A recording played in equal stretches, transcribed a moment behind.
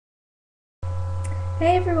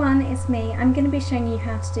Hey everyone, it's me. I'm going to be showing you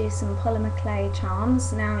how to do some polymer clay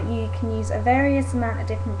charms. Now you can use a various amount of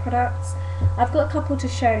different products. I've got a couple to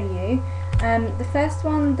show you. The first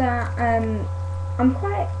one that I'm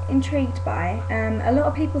quite intrigued by, a lot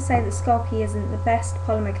of people say that Sculpey isn't the best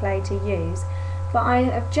polymer clay to use, but I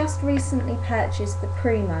have just recently purchased the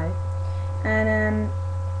Primo, and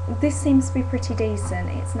this seems to be pretty decent.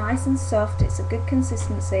 It's nice and soft, it's a good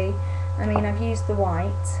consistency. I mean, I've used the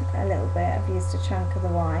white a little bit, I've used a chunk of the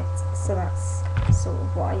white, so that's sort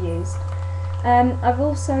of what I used. I've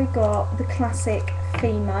also got the classic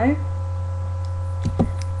Fimo,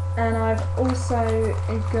 and I've also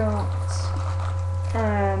got,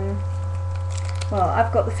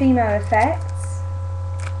 I've got the Fimo Effects,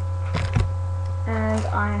 and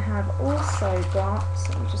I have also got,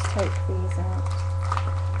 so let me just take these out,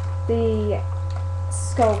 the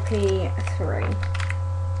Sculpey 3.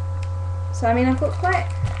 So I mean, I've got quite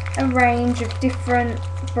a range of different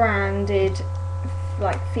branded,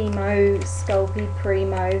 like Fimo, Sculpey,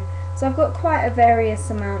 Primo. So I've got quite a various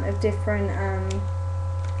amount of different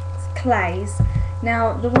clays.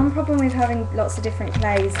 Now the one problem with having lots of different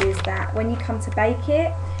clays is that when you come to bake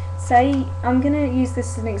it, say I'm going to use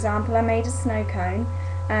this as an example. I made a snow cone.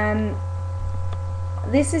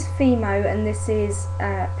 This is Fimo and this is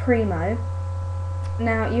Primo.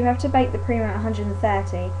 Now you have to bake the Primo at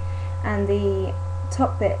 130. And the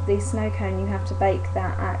top bit, the snow cone, you have to bake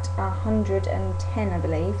that at 110, I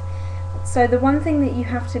believe. So the one thing that you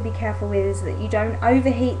have to be careful with is that you don't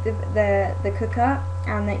overheat the cooker,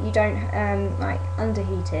 and that you don't like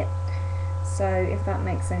underheat it. So if that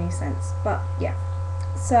makes any sense. But yeah,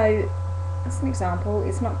 so that's an example.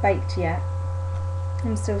 It's not baked yet.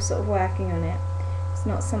 I'm still sort of working on it. It's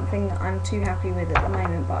not something that I'm too happy with at the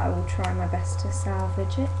moment, but I will try my best to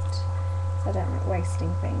salvage it. I don't like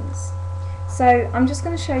wasting things. So I'm just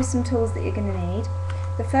going to show you some tools that you're going to need.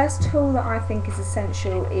 The first tool that I think is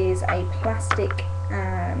essential is a plastic,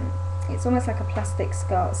 it's almost like a plastic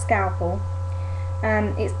scalpel.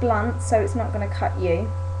 It's blunt, so it's not going to cut you,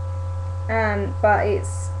 but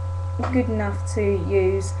it's good enough to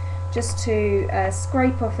use just to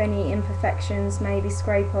scrape off any imperfections, maybe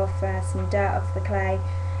scrape off some dirt off the clay.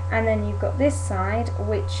 And then you've got this side,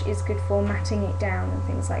 which is good for matting it down and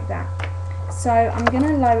things like that. So I'm going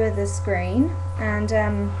to lower the screen, and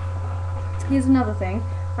here's another thing.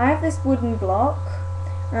 I have this wooden block.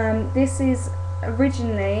 This is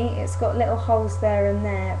originally, it's got little holes there and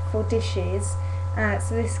there for dishes,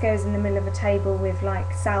 so this goes in the middle of a table with like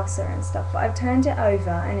salsa and stuff, but I've turned it over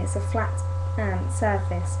and it's a flat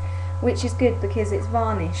surface, which is good because it's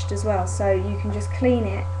varnished as well, so you can just clean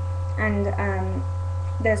it, and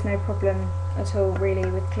there's no problem at all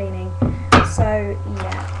really with cleaning. So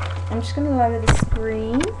yeah, I'm just going to lower the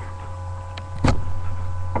screen.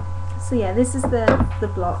 So yeah, this is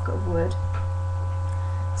the block of wood.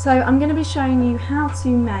 So I'm going to be showing you how to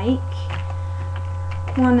make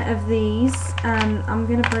one of these. I'm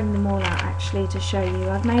going to bring them all out actually to show you.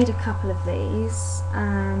 I've made a couple of these.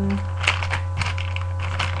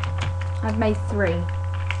 I've made 3.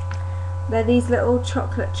 They're these little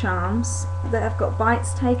chocolate charms that have got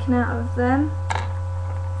bites taken out of them.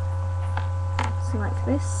 So like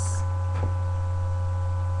this.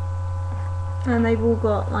 And they've all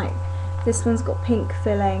got, like, this one's got pink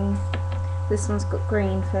filling, this one's got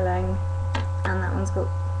green filling, and that one's got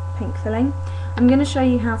pink filling. I'm going to show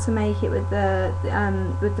you how to make it with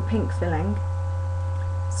the pink filling.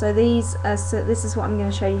 So these so this is what I'm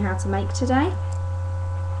going to show you how to make today.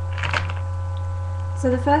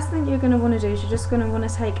 So the first thing you're going to want to do is you're just going to want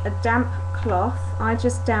to take a damp cloth. I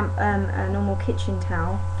just damp a normal kitchen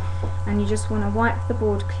towel, and you just want to wipe the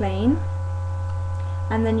board clean,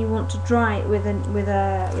 and then you want to dry it with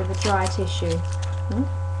a dry tissue.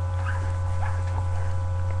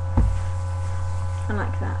 And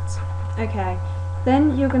like that. Okay.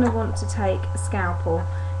 Then you're going to want to take a scalpel.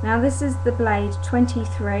 Now this is the blade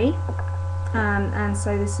 23, and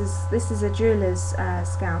so this is a jeweler's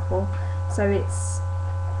scalpel, so it's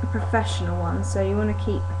a professional one. So you want to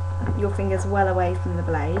keep your fingers well away from the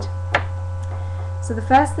blade. So the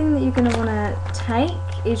first thing that you're going to want to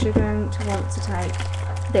take is you're going to want to take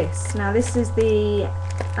this. Now this is the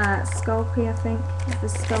Sculpey, I think. Is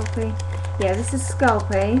this Sculpey? Yeah, this is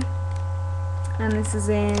Sculpey, and this is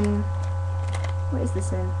in, what is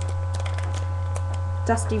this in?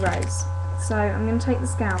 Dusty Rose. So I'm going to take the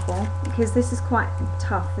scalpel because this is quite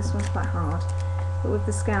tough, this one's quite hard, but with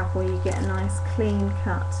the scalpel you get a nice clean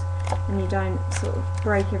cut and you don't sort of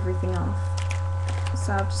break everything off.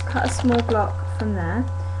 So I've just cut a small block from there.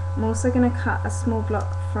 I'm also going to cut a small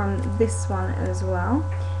block from this one as well,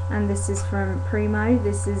 and this is from Primo.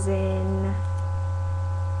 This is in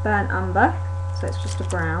burnt umber, so it's just a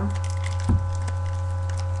brown.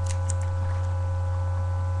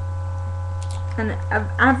 And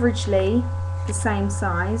averagely the same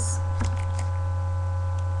size.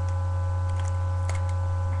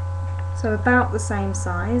 So about the same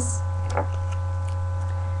size.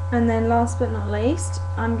 And then last but not least,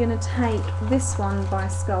 I'm going to take this one by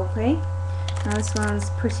Sculpey. Now this one's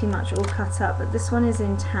pretty much all cut up, but this one is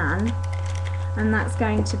in tan, and that's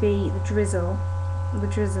going to be the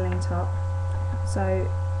drizzling top. So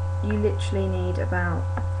you literally need about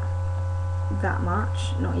that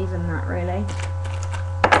much, not even that really.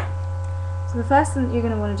 So the first thing that you're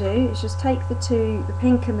going to want to do is just take the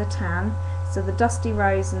pink and the tan, so the dusty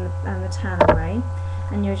rose and the tan away,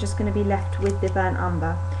 and you're just going to be left with the burnt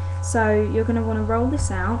umber. So you're going to want to roll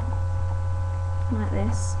this out like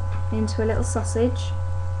this into a little sausage.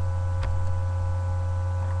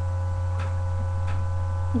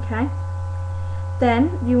 Okay.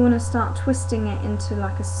 Then you want to start twisting it into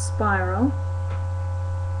like a spiral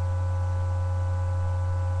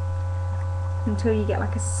until you get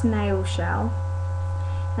like a snail shell,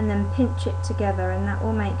 and then pinch it together, and that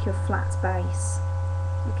will make your flat base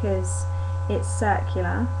because it's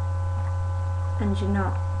circular and you're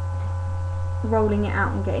not rolling it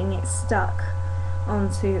out and getting it stuck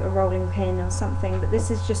onto a rolling pin or something. But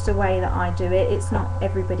this is just a way that I do it, it's not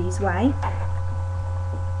everybody's way.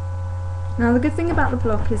 Now the good thing about the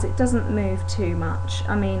block is it doesn't move too much.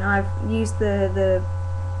 I mean, I've used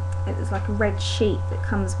it's like a red sheet that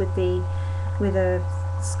comes with a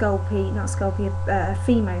Sculpey, not Sculpey, a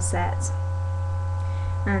Fimo set,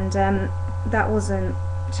 and that wasn't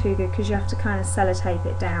too good because you have to kind of sellotape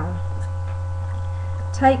it down.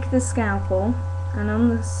 Take the scalpel and on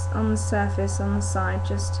the surface, on the side,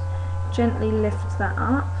 just gently lift that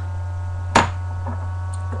up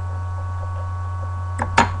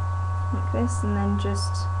like this, and then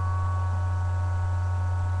just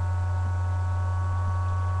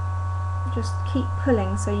keep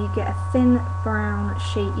pulling so you get a thin brown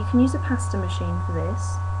sheet. You can use a pasta machine for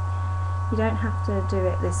this. You don't have to do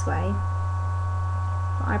it this way,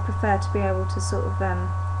 but I prefer to be able to sort of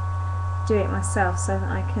do it myself so that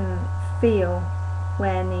I can feel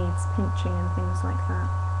where needs pinching and things like that.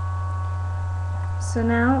 So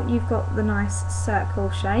now you've got the nice circle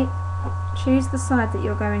shape. Choose the side that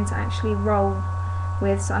you're going to actually roll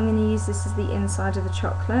with. So I'm going to use this as the inside of the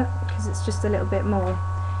chocolate because it's just a little bit more,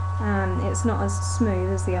 it's not as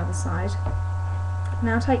smooth as the other side.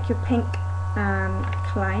 Now take your pink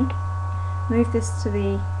clay, move this to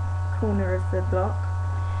the corner of the block,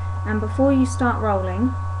 and before you start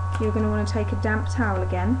rolling you're going to want to take a damp towel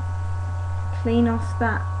again, clean off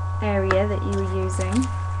that area that you were using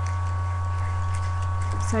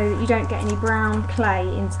so that you don't get any brown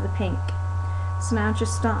clay into the pink. So now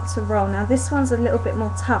just start to roll. Now this one's a little bit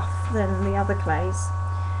more tough than the other clays.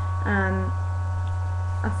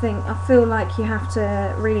 I feel like you have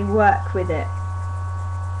to really work with it.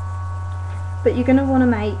 But you're going to want to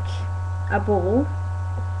make a ball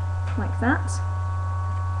like that.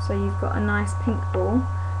 So you've got a nice pink ball.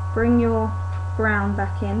 Bring your brown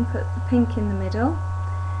back in, put the pink in the middle,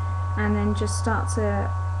 and then just start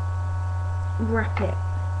to wrap it.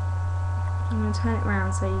 I'm going to turn it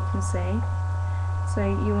round so you can see. So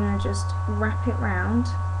you want to just wrap it round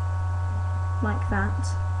like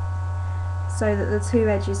that so that the two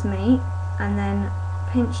edges meet, and then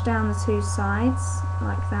pinch down the two sides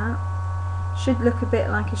like that. Should look a bit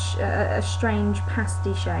like a strange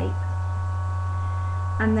pasty shape,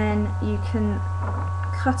 and then you can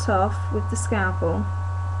cut off with the scalpel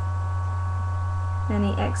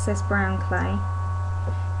any excess brown clay,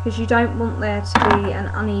 because you don't want there to be an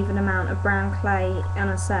uneven amount of brown clay on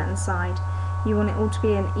a certain side. You want it all to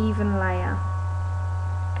be an even layer.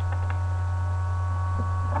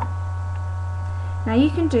 Now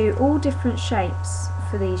you can do all different shapes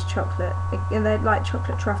for these chocolate, they're like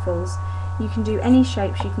chocolate truffles. You can do any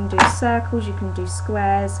shapes, you can do circles, you can do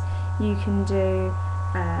squares, you can do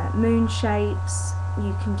moon shapes,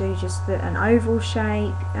 you can do just an oval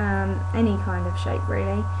shape, any kind of shape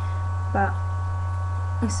really, but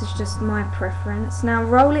this is just my preference. Now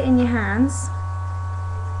roll it in your hands.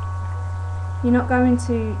 You're not going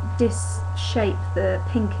to shape the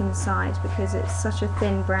pink inside because it's such a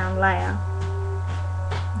thin brown layer.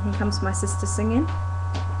 Here comes my sister singing.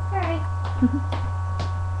 Hey.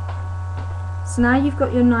 So now you've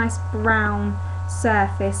got your nice brown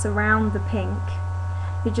surface around the pink.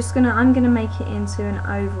 I'm going to make it into an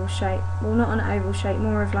oval shape. Well, not an oval shape,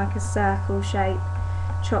 more of like a circle shape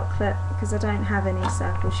chocolate, because I don't have any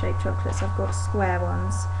circle shaped chocolates, I've got square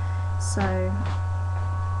ones. So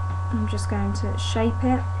I'm just going to shape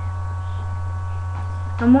it,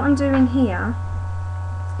 And what I'm doing here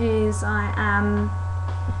is I am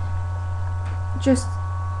just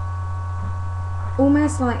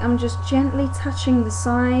almost like I'm just gently touching the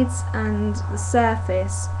sides and the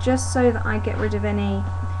surface, just so that I get rid of any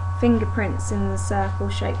fingerprints in the circle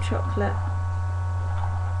shaped chocolate.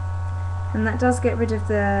 And that does get rid of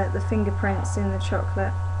the fingerprints in the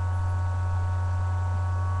chocolate.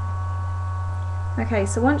 Okay,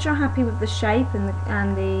 so once you're happy with the shape and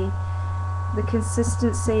the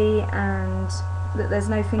consistency and that there's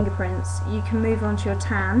no fingerprints, you can move on to your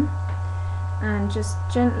tan and just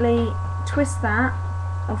gently twist that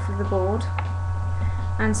off of the board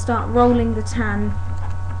and start rolling the tan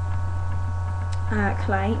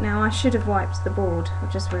clay. Now I should have wiped the board, I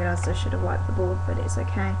just realised I should have wiped the board, but it's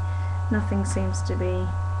okay. Nothing seems to be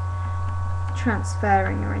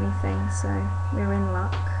transferring or anything, so we're in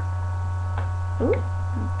luck. Ooh,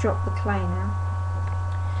 I've dropped the clay now.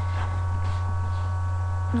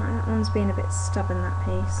 Right, that one's been a bit stubborn, that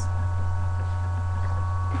piece.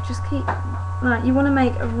 Just keep, like, you want to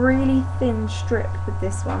make a really thin strip with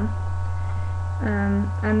this one,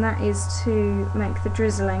 and that is to make the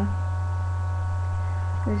drizzling.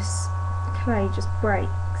 This clay just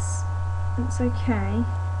breaks. It's okay,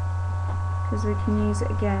 because we can use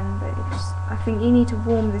it again, but I think you need to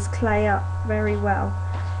warm this clay up very well,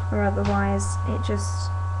 or otherwise it just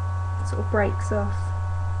sort of breaks off.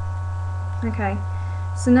 Okay,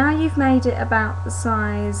 so now you've made it about the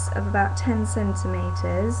size of about 10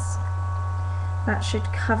 centimetres. That should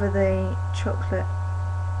cover the chocolate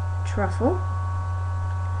truffle.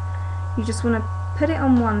 You just want to put it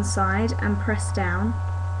on one side and press down,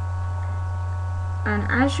 and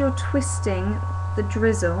as you're twisting the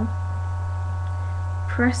drizzle,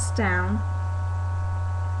 press down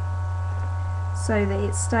so that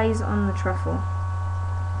it stays on the truffle.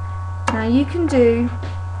 Now you can do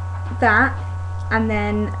that and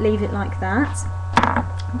then leave it like that,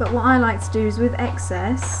 but what I like to do is with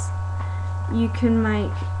excess you can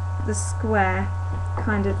make the square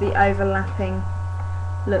kind of the overlapping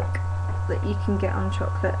look that you can get on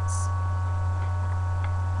chocolates,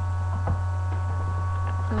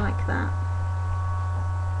 like that.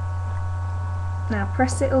 Now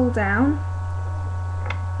press it all down,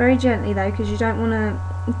 very gently though, because you don't want to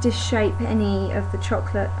disshape any of the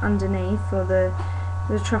chocolate underneath or the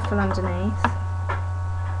truffle underneath.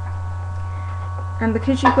 And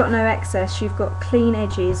because you've got no excess, you've got clean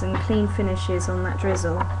edges and clean finishes on that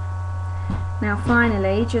drizzle. Now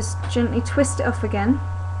finally, just gently twist it off again.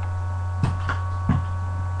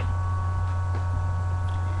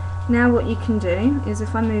 Now what you can do is,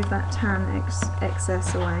 if I move that tan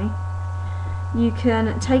excess away, you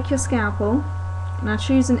can take your scalpel. Now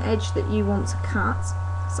choose an edge that you want to cut.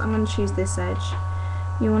 So I'm going to choose this edge.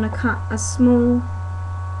 You want to cut a small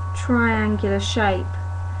triangular shape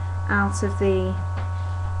out of the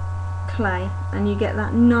clay, and you get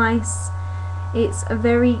that nice, it's a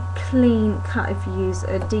very clean cut if you use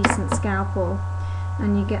a decent scalpel,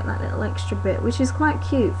 and you get that little extra bit, which is quite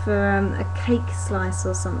cute for a cake slice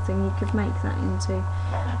or something. You could make that into.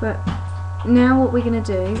 But now what we're going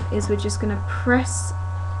to do is we're just going to press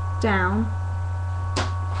down,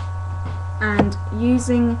 and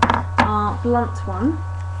using our blunt one,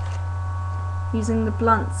 using the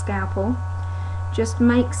blunt scalpel, just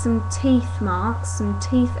make some teeth marks, some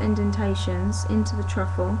teeth indentations into the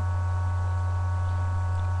truffle.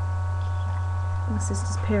 My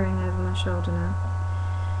sister's peering over my shoulder now.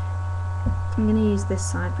 I'm going to use this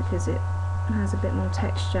side because it has a bit more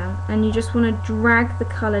texture, and you just want to drag the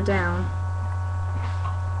colour down.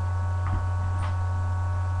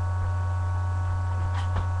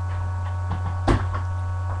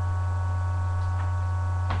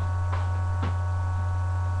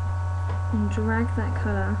 And drag that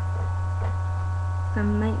colour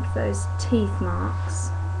and make those teeth marks.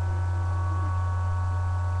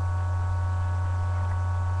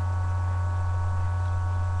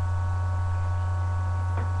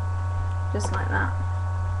 Just like that.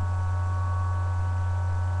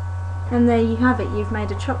 And there you have it, you've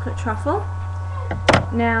made a chocolate truffle.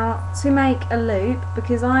 Now to make a loop,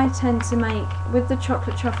 because I tend to make, with the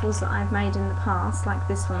chocolate truffles that I've made in the past, like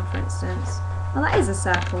this one for instance, well that is a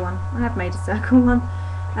circle one, I have made a circle one,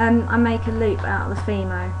 I make a loop out of the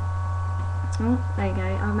Fimo. Oh, there you go,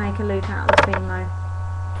 I make a loop out of the Fimo.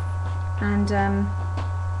 And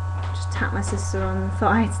just tap my sister on the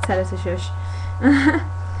thigh to tell her to shush.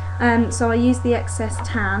 So I use the excess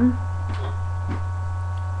tan,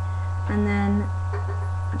 and then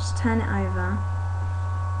I just turn it over,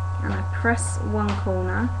 and I press one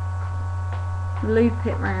corner, loop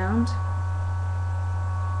it round,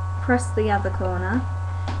 press the other corner,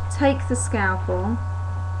 take the scalpel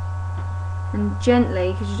and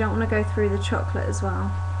gently, because you don't want to go through the chocolate as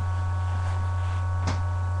well,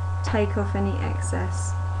 take off any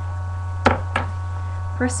excess.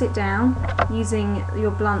 Press it down using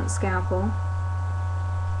your blunt scalpel.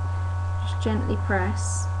 Just gently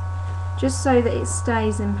press, just so that it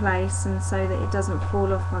stays in place and so that it doesn't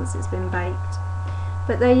fall off once it's been baked.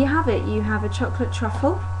 But there you have it, you have a chocolate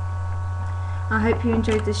truffle. I hope you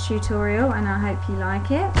enjoyed this tutorial and I hope you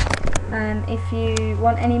like it. If you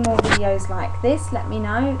want any more videos like this, let me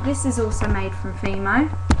know. This is also made from Fimo.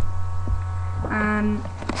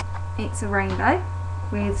 It's a rainbow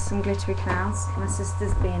with some glittery clouds. My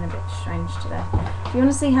sister's being a bit strange today. If you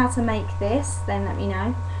want to see how to make this, then let me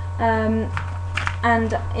know.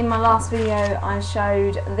 And in my last video I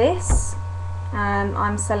showed this.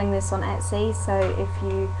 I'm selling this on Etsy, so if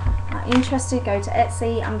you are interested, go to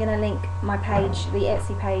Etsy. I'm going to link my page, the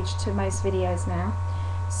Etsy page, to most videos now.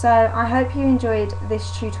 So I hope you enjoyed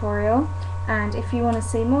this tutorial, and if you want to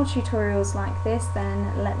see more tutorials like this,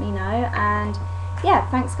 then let me know. And yeah,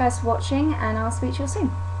 thanks guys for watching, and I'll speak to you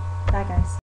soon. Bye guys.